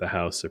mess with the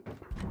house are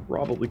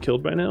probably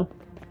killed by now.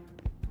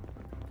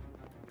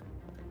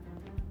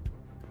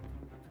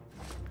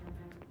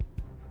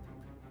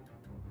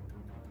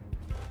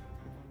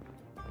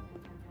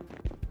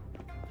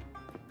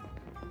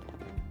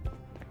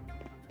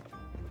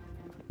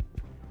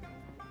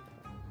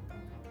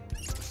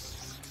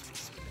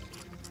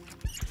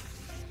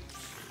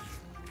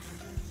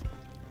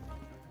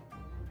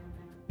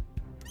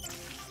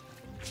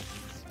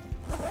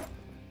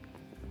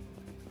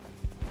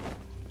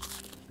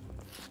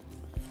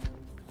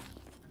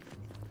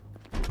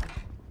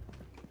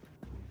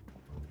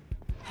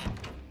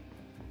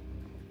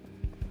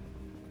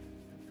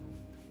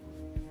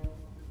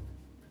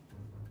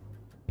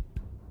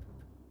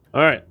 All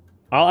right,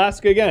 I'll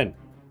ask again.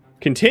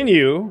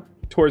 Continue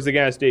towards the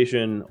gas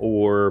station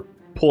or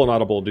pull an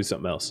audible, do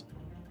something else.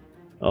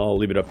 I'll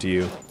leave it up to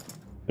you.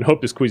 And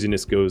hope this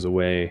queasiness goes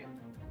away.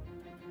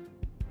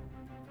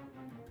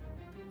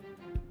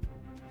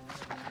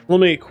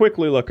 Let me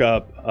quickly look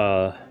up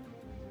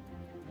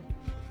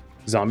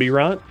zombie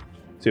rot.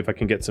 See if I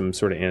can get some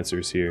sort of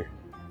answers here.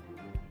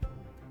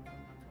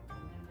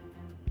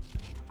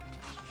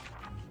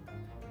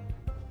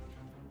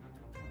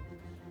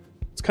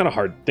 It's kind of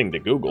hard thing to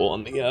Google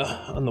on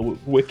the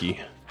wiki.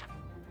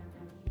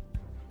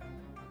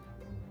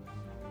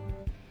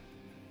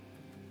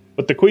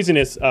 But the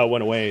queasiness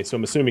went away, so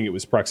I'm assuming it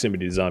was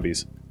proximity to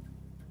zombies.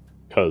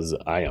 Because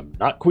I am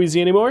not queasy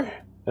anymore,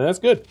 and that's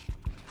good.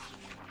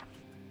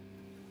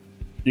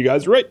 You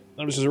guys are right.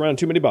 I was just around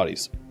too many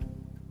bodies.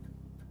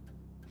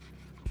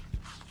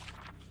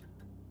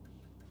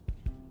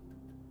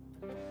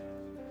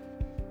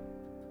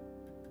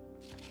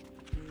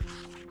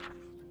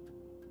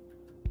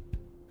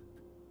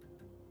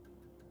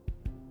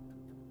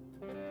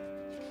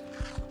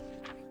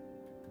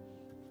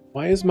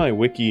 Why is my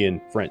wiki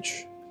in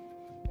French?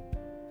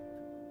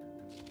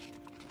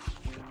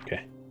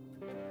 Okay.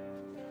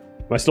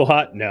 Am I still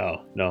hot?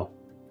 No, no.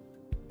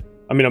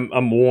 I mean,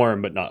 I'm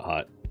warm, but not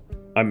hot.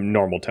 I'm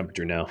normal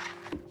temperature now.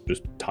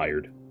 Just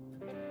tired.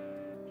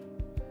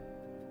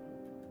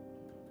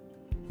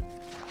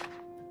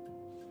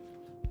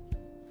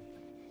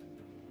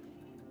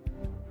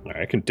 Alright,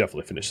 I can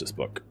definitely finish this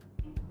book.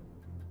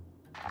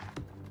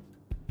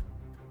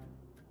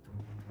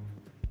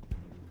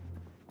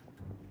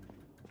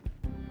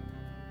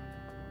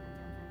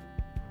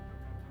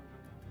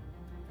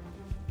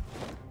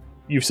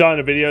 You saw in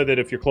a video that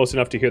if you're close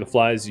enough to hear the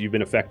flies, you've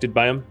been affected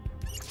by them.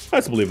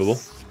 That's believable.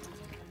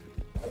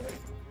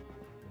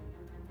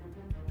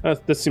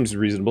 That seems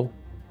reasonable.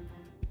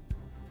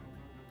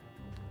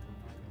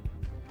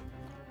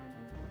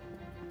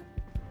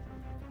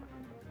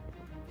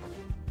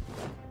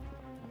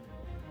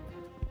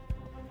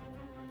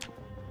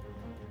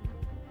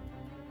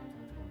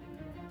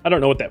 I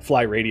don't know what that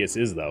fly radius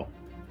is, though.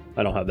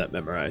 I don't have that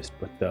memorized,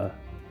 but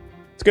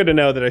it's good to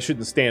know that I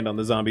shouldn't stand on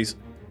the zombies.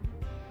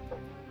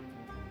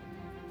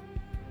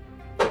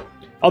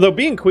 Although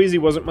being queasy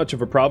wasn't much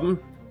of a problem.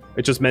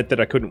 It just meant that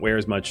I couldn't wear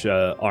as much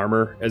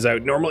armor as I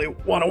would normally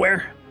want to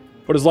wear.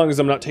 But as long as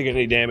I'm not taking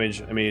any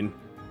damage, I mean,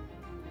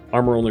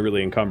 armor only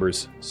really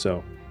encumbers,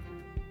 so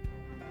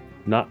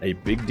not a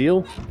big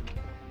deal.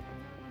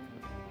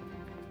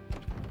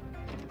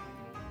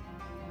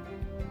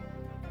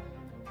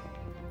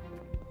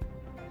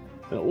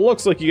 And it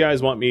looks like you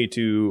guys want me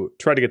to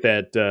try to get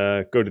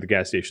that, go to the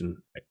gas station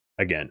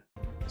again.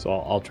 So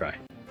I'll try.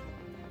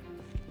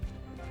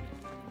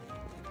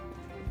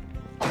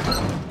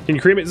 Can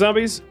you cremate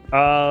zombies?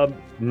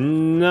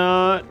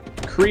 Not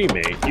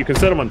cremate. You can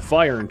set them on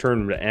fire and turn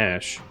them to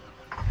ash.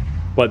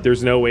 But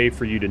there's no way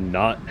for you to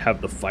not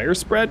have the fire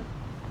spread.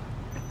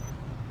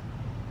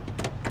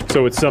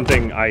 So it's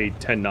something I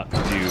tend not to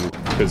do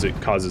because it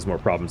causes more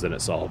problems than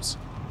it solves.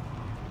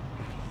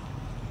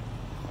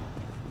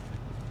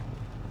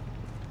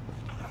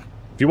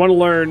 If you want to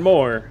learn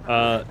more,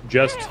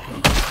 just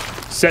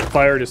set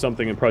fire to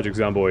something in Project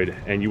Zomboid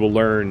and you will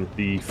learn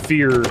the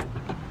fear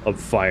of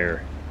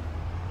fire.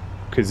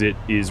 Because it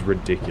is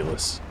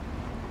ridiculous.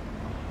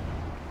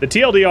 The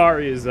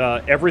TLDR is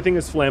everything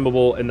is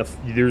flammable and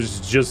there's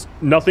just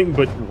nothing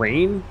but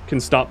rain can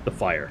stop the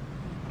fire.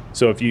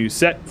 So if you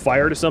set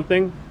fire to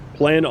something,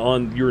 plan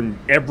on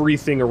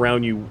everything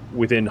around you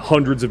within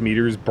hundreds of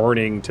meters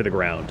burning to the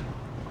ground,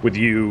 with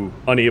you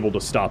unable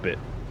to stop it.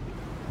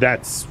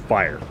 That's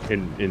fire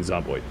in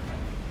Zomboid.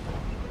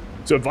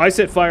 So if I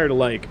set fire to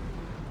like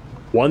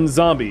one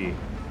zombie,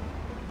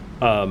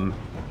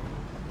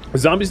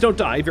 zombies don't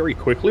die very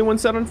quickly when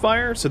set on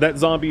fire, so that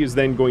zombie is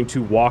then going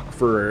to walk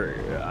for,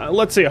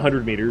 let's say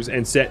 100 meters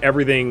and set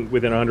everything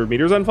within 100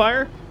 meters on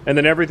fire, and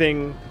then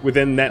everything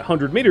within that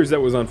 100 meters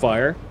that was on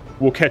fire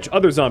will catch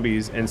other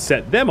zombies and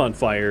set them on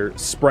fire,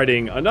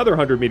 spreading another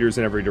 100 meters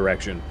in every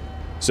direction.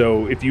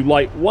 So if you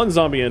light one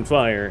zombie on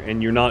fire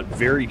and you're not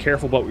very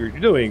careful about what you're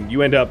doing,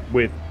 you end up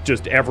with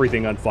just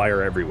everything on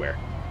fire everywhere.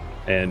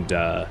 And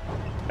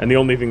the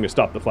only thing to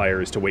stop the fire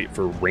is to wait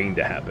for rain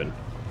to happen,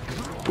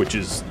 which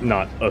is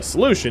not a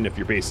solution if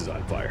your base is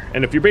on fire.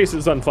 And if your base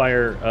is on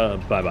fire,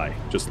 bye-bye.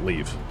 Just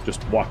leave.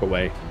 Just walk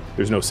away.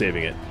 There's no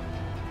saving it.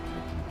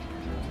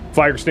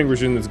 Fire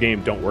extinguishers in this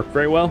game don't work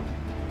very well,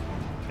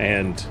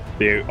 and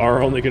they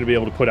are only going to be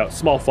able to put out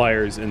small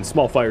fires, and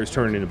small fires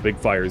turn into big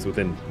fires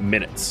within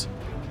minutes.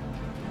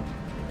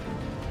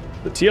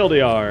 The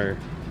TLDR,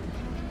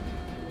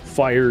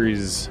 fire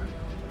is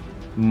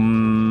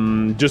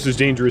just as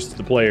dangerous to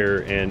the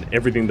player and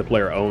everything the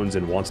player owns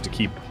and wants to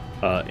keep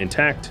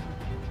intact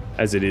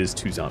as it is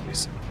to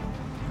zombies.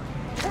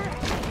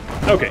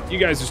 Okay, you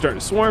guys are starting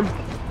to swarm.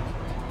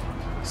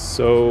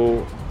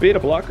 So, beta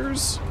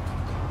blockers.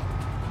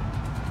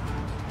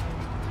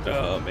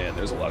 Oh man,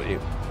 there's a lot of you.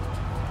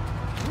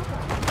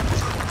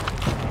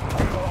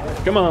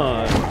 Come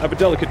on, I have a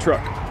delicate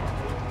truck.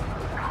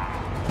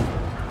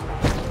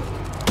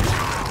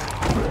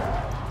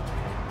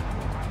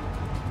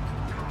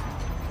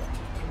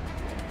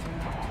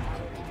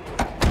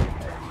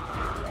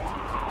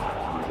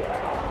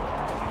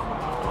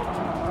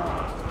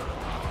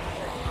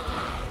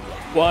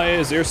 Why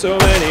is there so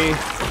many?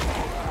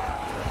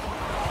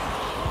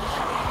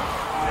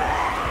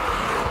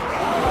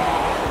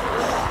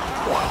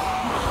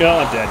 Oh,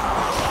 I'm dead.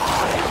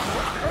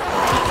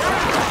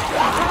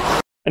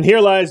 And here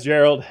lies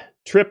Gerald,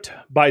 tripped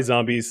by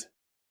zombies.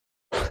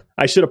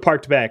 I should have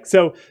parked back.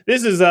 So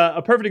this is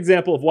a perfect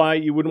example of why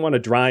you wouldn't want to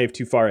drive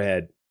too far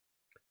ahead.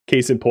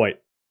 Case in point,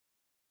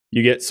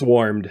 you get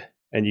swarmed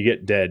and you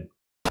get dead.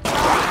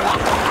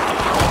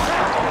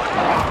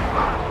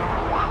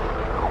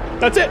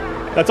 That's it.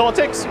 That's all it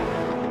takes.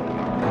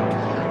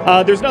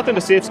 There's nothing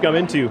to save scum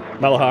into,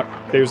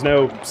 Mellowhawk. There's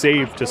no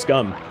save to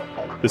scum.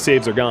 The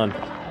saves are gone.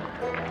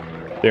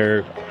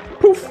 They're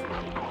poof.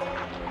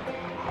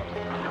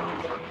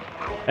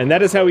 And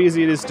that is how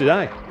easy it is to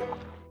die.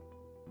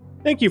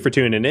 Thank you for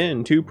tuning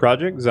in to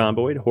Project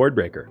Zomboid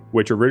Hordebreaker,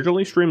 which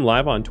originally streamed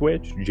live on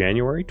Twitch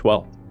January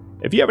 12th.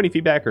 If you have any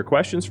feedback or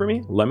questions for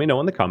me, let me know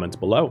in the comments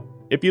below.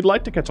 If you'd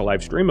like to catch a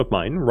live stream of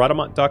mine,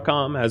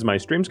 Rhadamant.com has my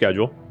stream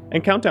schedule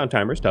and countdown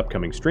timers to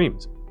upcoming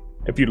streams.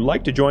 If you'd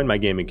like to join my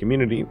gaming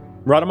community,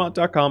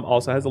 Rhadamant.com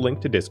also has a link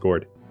to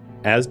Discord,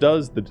 as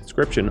does the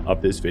description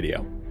of this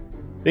video.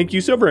 Thank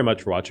you so very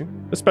much for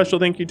watching. A special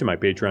thank you to my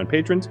Patreon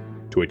patrons,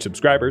 Twitch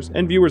subscribers,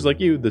 and viewers like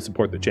you that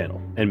support the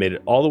channel and made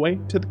it all the way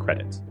to the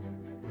credits.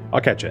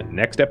 I'll catch you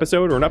next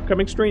episode or an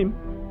upcoming stream.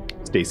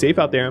 Stay safe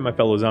out there, my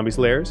fellow zombie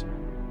slayers.